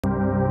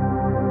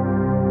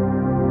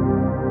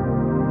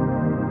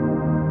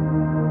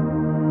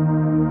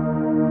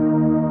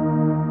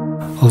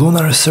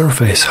Lunar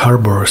surface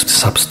harbors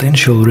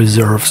substantial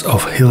reserves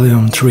of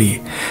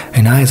helium-3,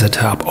 an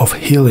isotope of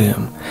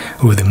helium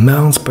with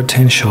immense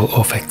potential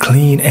of a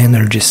clean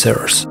energy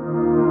source.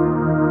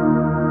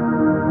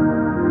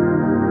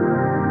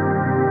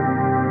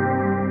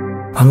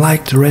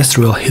 Unlike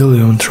terrestrial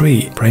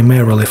helium-3,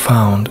 primarily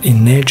found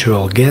in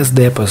natural gas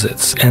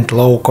deposits and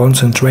low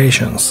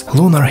concentrations,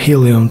 lunar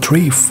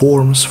helium-3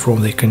 forms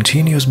from the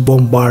continuous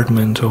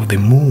bombardment of the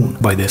Moon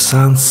by the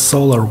Sun's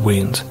solar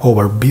wind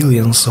over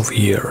billions of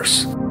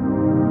years.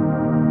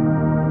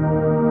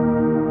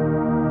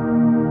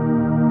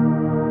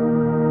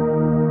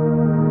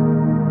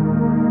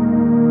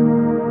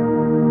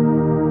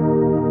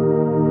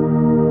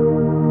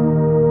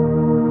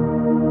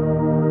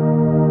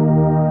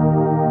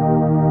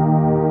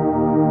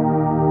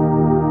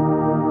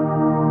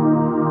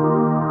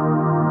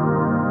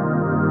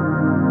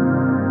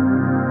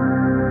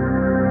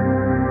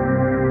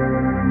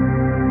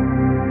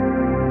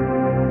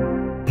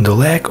 The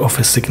lack of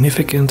a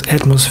significant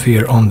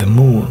atmosphere on the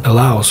Moon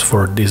allows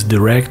for this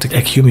direct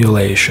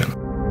accumulation.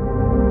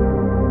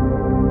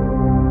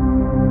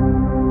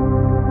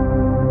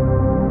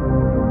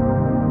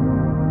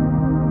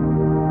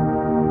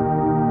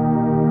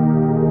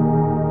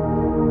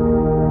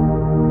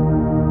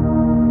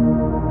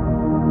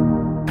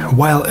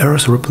 While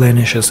Earth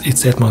replenishes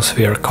its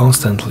atmosphere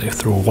constantly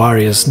through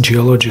various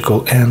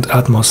geological and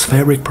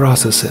atmospheric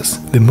processes,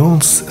 the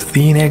Moon's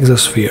thin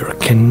exosphere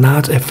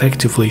cannot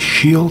effectively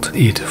shield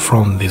it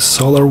from the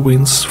solar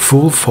wind's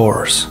full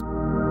force.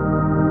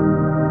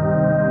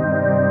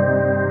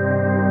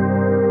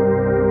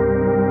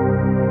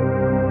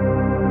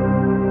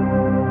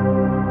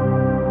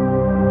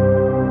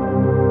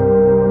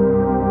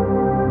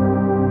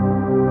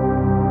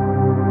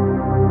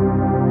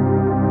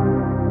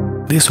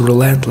 This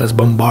relentless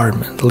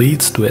bombardment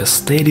leads to a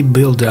steady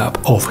buildup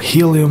of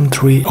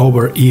helium-3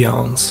 over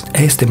eons,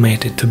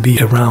 estimated to be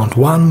around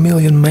 1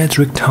 million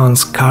metric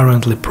tons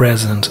currently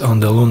present on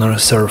the lunar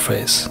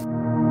surface.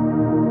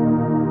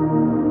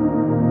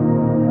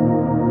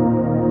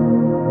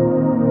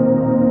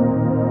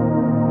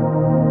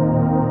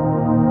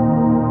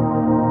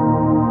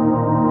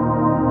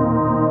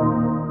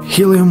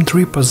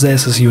 Helium-3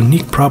 possesses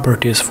unique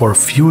properties for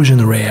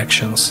fusion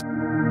reactions.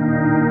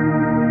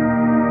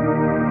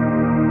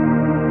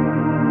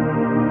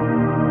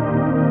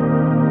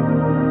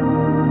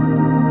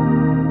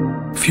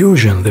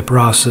 Fusion, the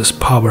process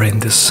powering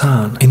the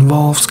Sun,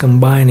 involves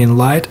combining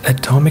light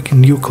atomic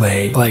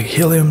nuclei like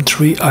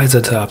helium-3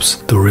 isotopes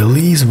to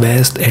release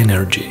vast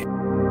energy.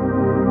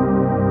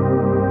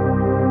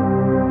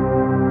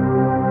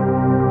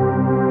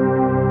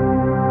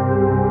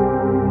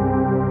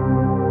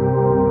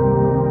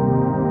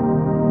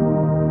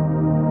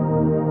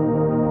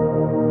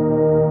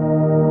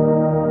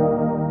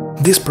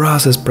 This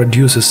process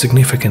produces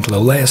significantly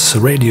less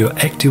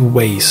radioactive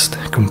waste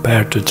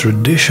compared to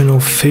traditional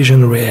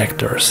fission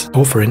reactors,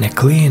 offering a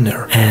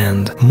cleaner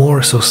and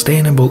more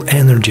sustainable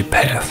energy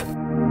path.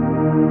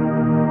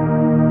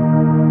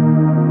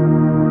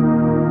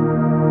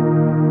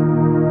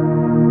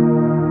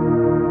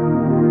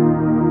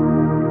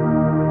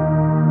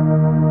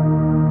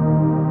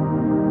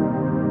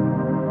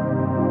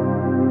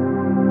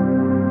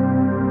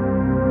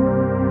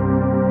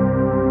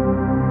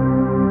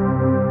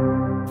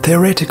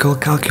 Theoretical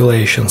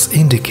calculations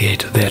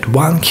indicate that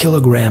 1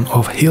 kilogram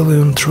of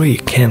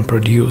helium-3 can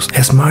produce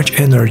as much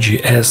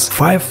energy as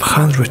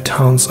 500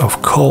 tons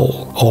of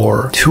coal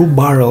or 2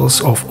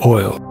 barrels of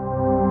oil.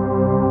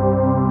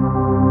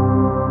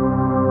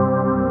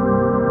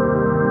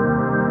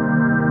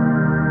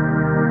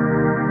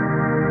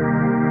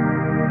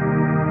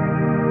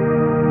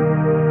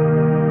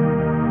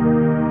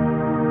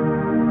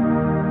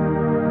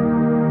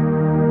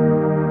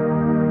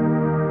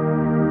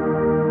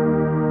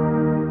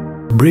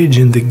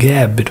 Bridging the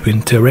gap between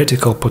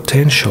theoretical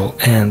potential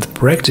and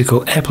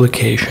practical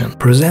application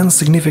presents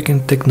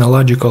significant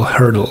technological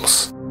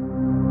hurdles.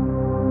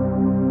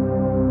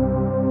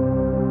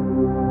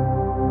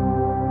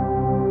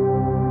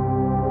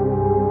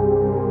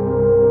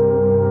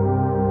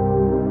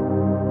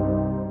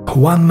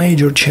 One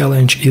major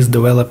challenge is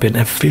developing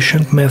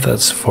efficient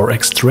methods for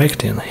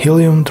extracting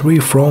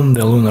helium-3 from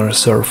the lunar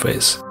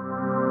surface.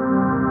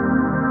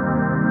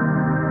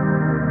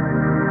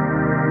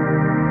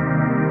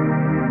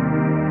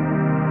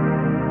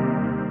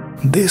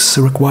 This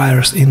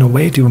requires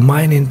innovative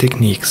mining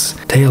techniques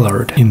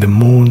tailored in the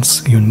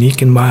Moon's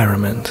unique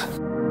environment.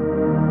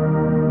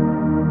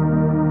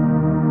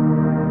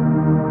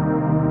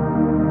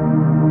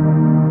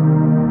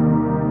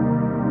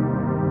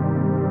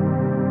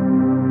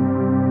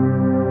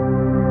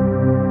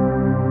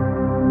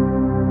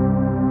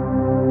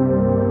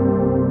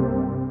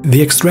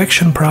 The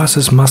extraction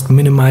process must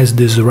minimize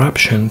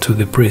disruption to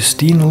the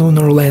pristine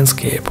lunar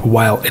landscape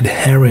while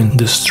adhering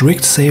to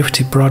strict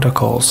safety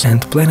protocols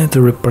and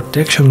planetary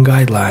protection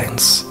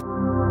guidelines.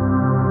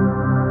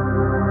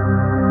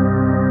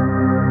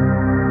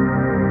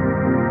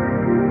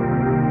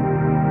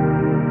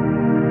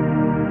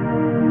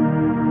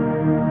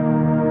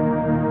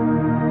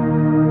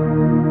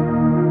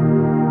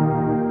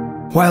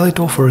 While it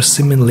offers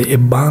seemingly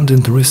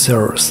abundant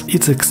reserves,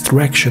 its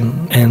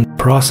extraction and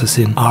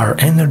processing are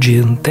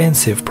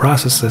energy-intensive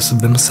processes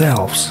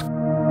themselves.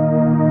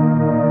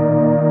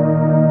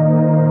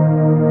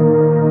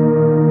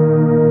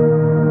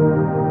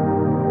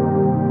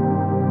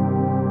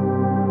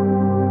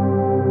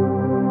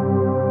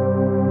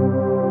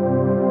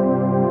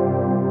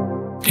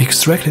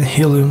 Extracting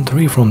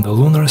helium-3 from the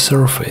lunar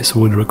surface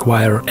would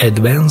require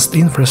advanced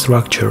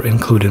infrastructure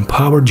including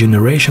power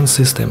generation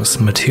systems,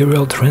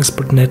 material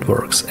transport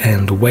networks,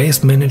 and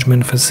waste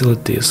management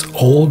facilities,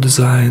 all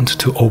designed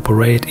to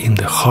operate in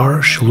the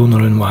harsh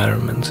lunar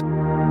environment.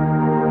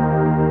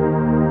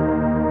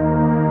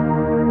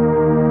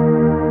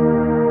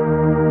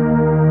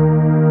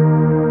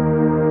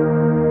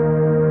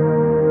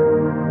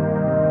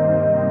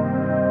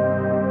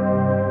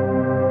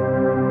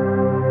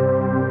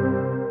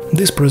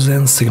 This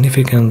presents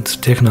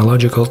significant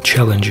technological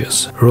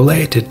challenges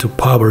related to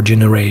power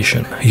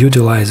generation,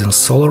 utilizing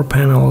solar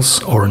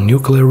panels or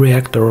nuclear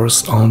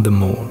reactors on the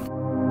Moon.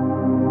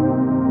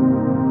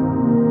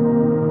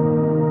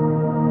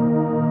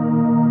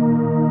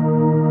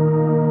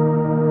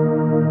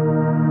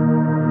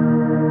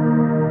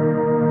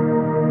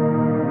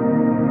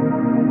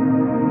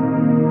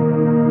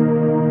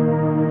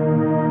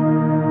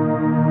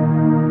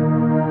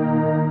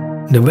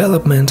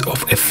 Development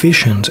of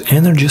efficient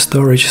energy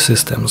storage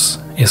systems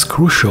is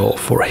crucial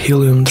for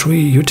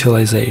helium-3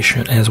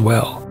 utilization as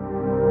well.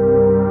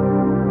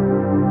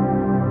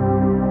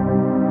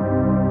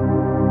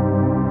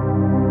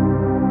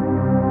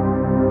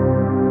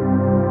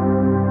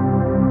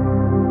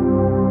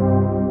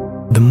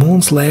 The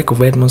Moon's lack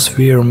of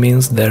atmosphere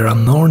means there are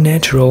no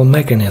natural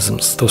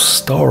mechanisms to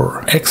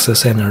store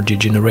excess energy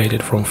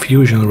generated from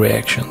fusion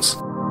reactions.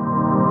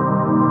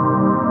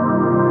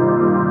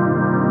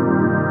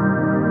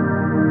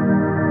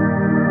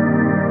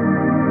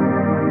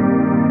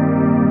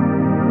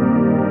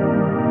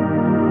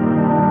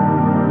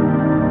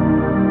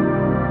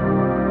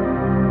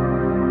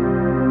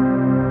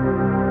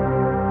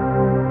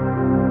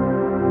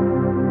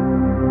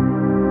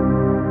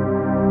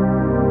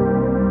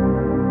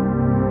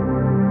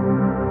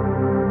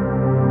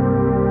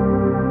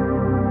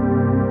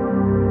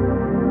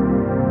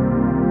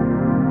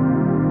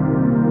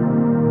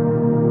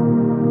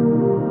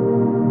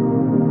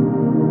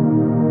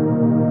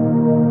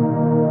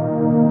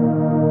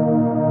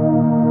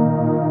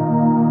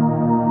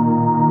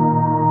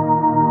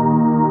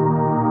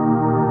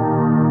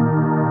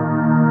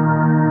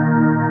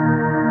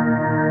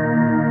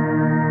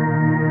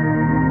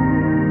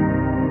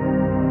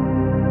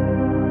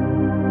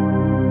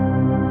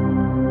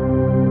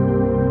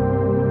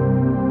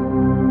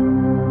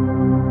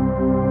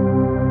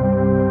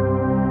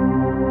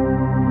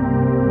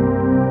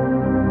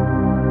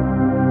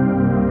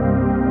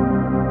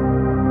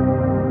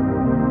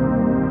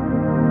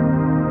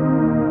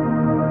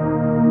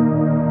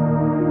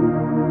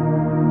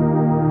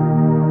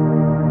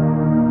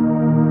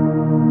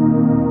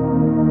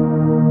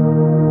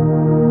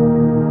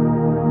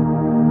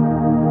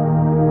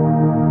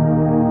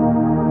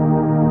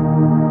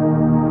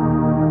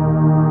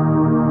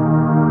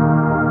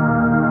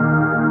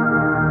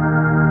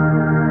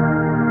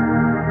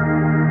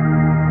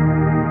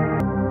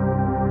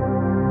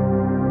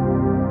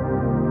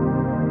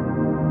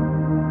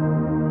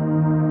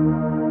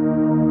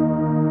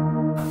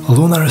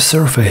 Lunar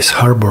surface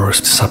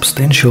harbors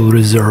substantial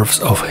reserves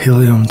of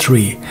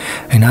helium-3,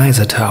 an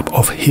isotope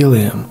of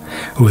helium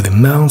with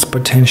immense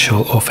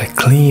potential of a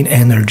clean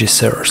energy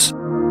source.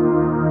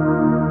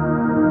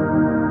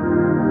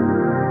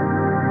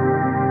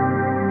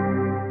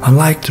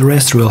 Unlike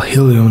terrestrial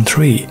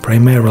helium-3,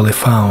 primarily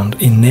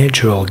found in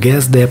natural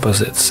gas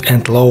deposits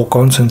and low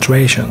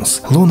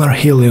concentrations, lunar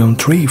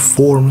helium-3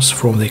 forms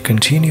from the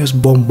continuous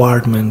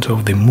bombardment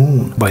of the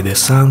Moon by the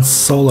Sun's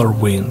solar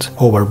wind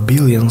over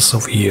billions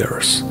of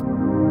years.